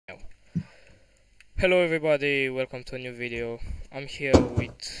Hello everybody, welcome to a new video. I'm here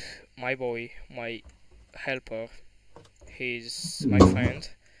with my boy, my helper. He's my friend,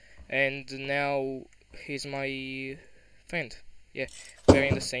 and now he's my friend. Yeah, we're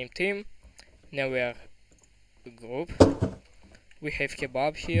in the same team. Now we are a group. We have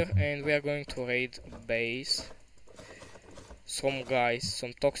Kebab here, and we are going to raid base. Some guys,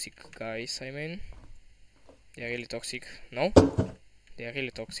 some toxic guys, I mean. They are really toxic. No? They are really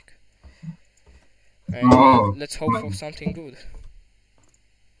toxic. And let's hope for something good.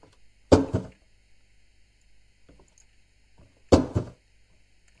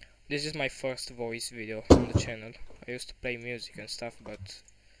 This is my first voice video on the channel. I used to play music and stuff, but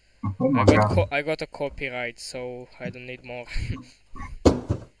I got a copyright, so I don't need more.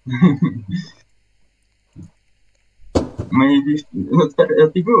 Maybe not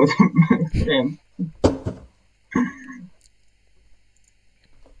very good.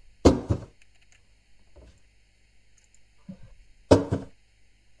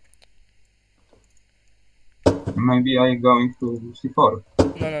 Maybe I going to C4.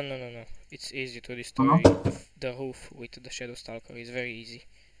 No. It's easy to destroy the roof with the Shadowstalker. It's very easy.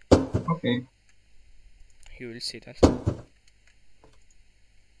 Okay. You will see that.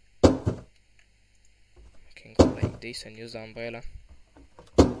 I can go like this and use the umbrella.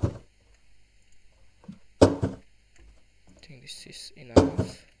 I think this is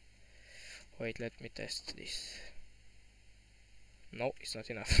enough. Wait, let me test this. No, it's not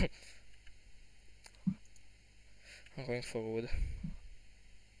enough. I'm going for wood.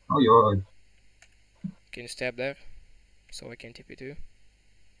 Oh, you're right. Can you stay up there? So I can TP to you.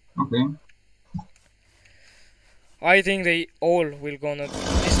 Okay. I think they all will gonna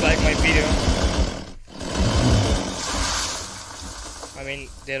dislike my video. I mean,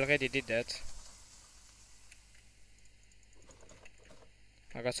 they already did that.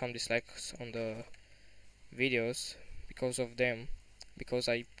 I got some dislikes on the videos because of them. Because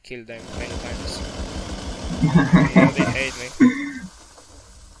I killed them many times. Yeah, they hate me.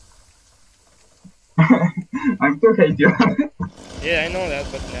 I'm too hate you. Yeah, I know that,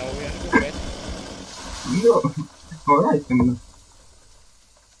 but now we are good, right? No. Alright, then.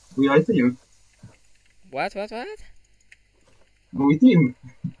 We are a team. What? We team.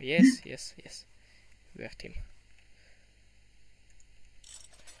 Yes. We are team.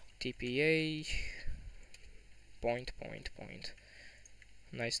 TPA. Point.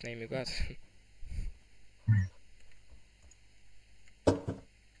 Nice name you got.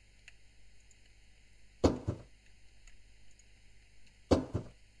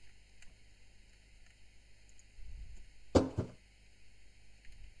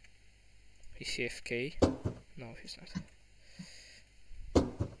 Is he AFK? No, he's not.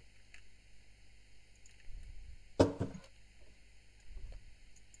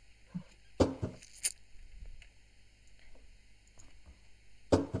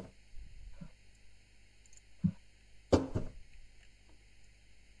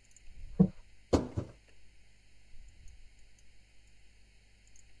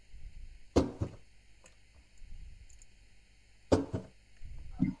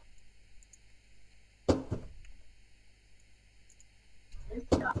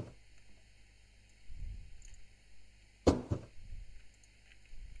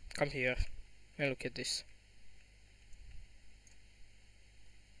 Come here and look at this.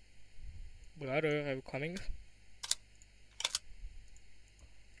 Brother, are you coming?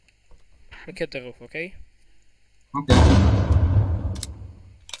 Look at the roof, okay? Okay.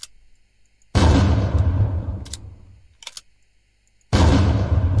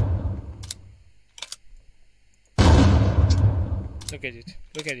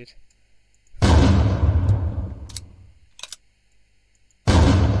 Look at it.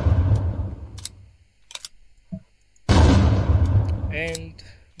 And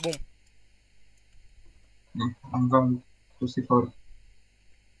boom. I'm going to C4.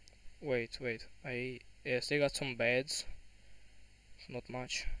 Wait. Yes, they got some beds. Not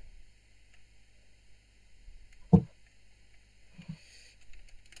much.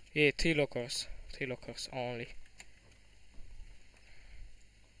 Yeah, 3 lockers. 3 lockers only.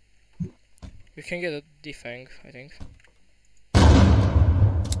 You can get a defang, I think.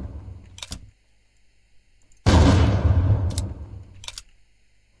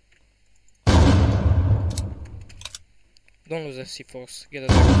 Don't lose the C4s. Get a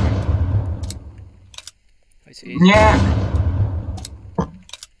defang. It's easy. Yeah.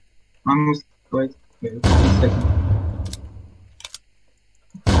 Almost. Wait a second.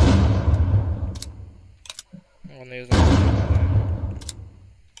 I'm gonna use one.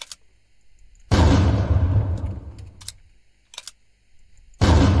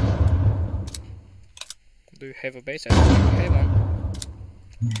 Do you have a base? I don't think you have one.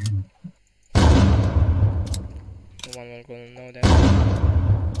 No one will gonna know that.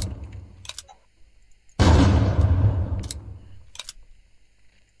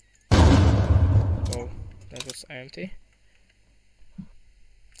 Oh, that was empty.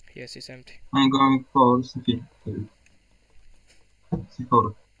 Yes, it's empty. I'm going for C3.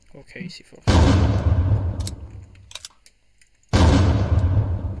 C4. Okay, C4.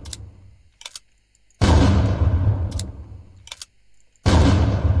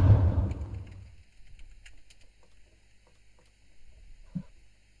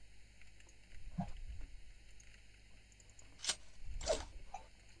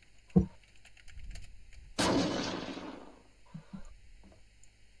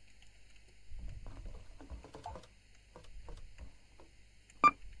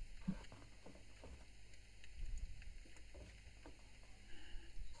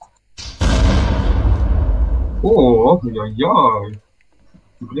 Oh, oj.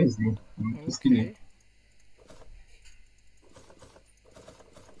 Crazy. Skilly. Okay.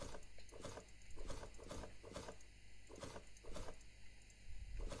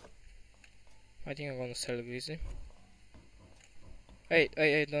 I think I'm gonna sell Grizzly. Hey,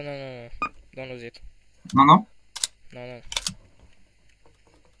 no. Don't lose it. No. No.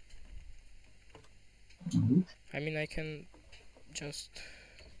 Mhm. I mean, I can just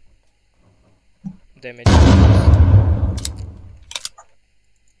damage it.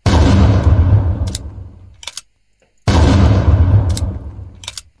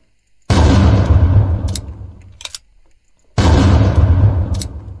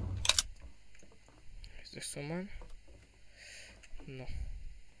 Is there someone? No.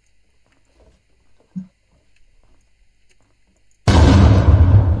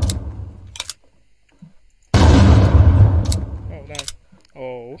 Oh, damn.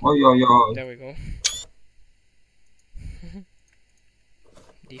 Oh, Oj. there we go.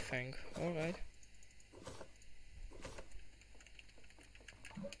 Defang. Alright.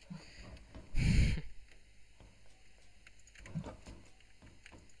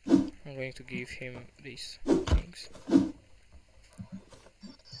 I'm going to give him these things.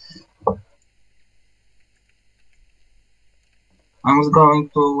 I was going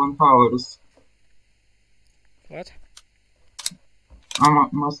to 1 hours. What? I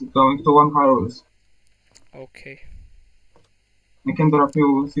must going to 1 hours. Okay. I can drop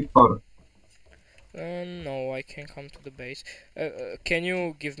you C4. No, I can come to the base. Can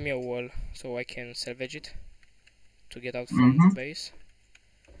you give me a wall so I can salvage it to get out from the Mm-hmm. base?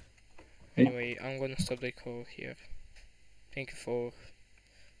 Okay. Anyway, I'm gonna stop the call here. Thank you for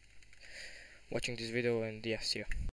watching this video, and yeah, see ya.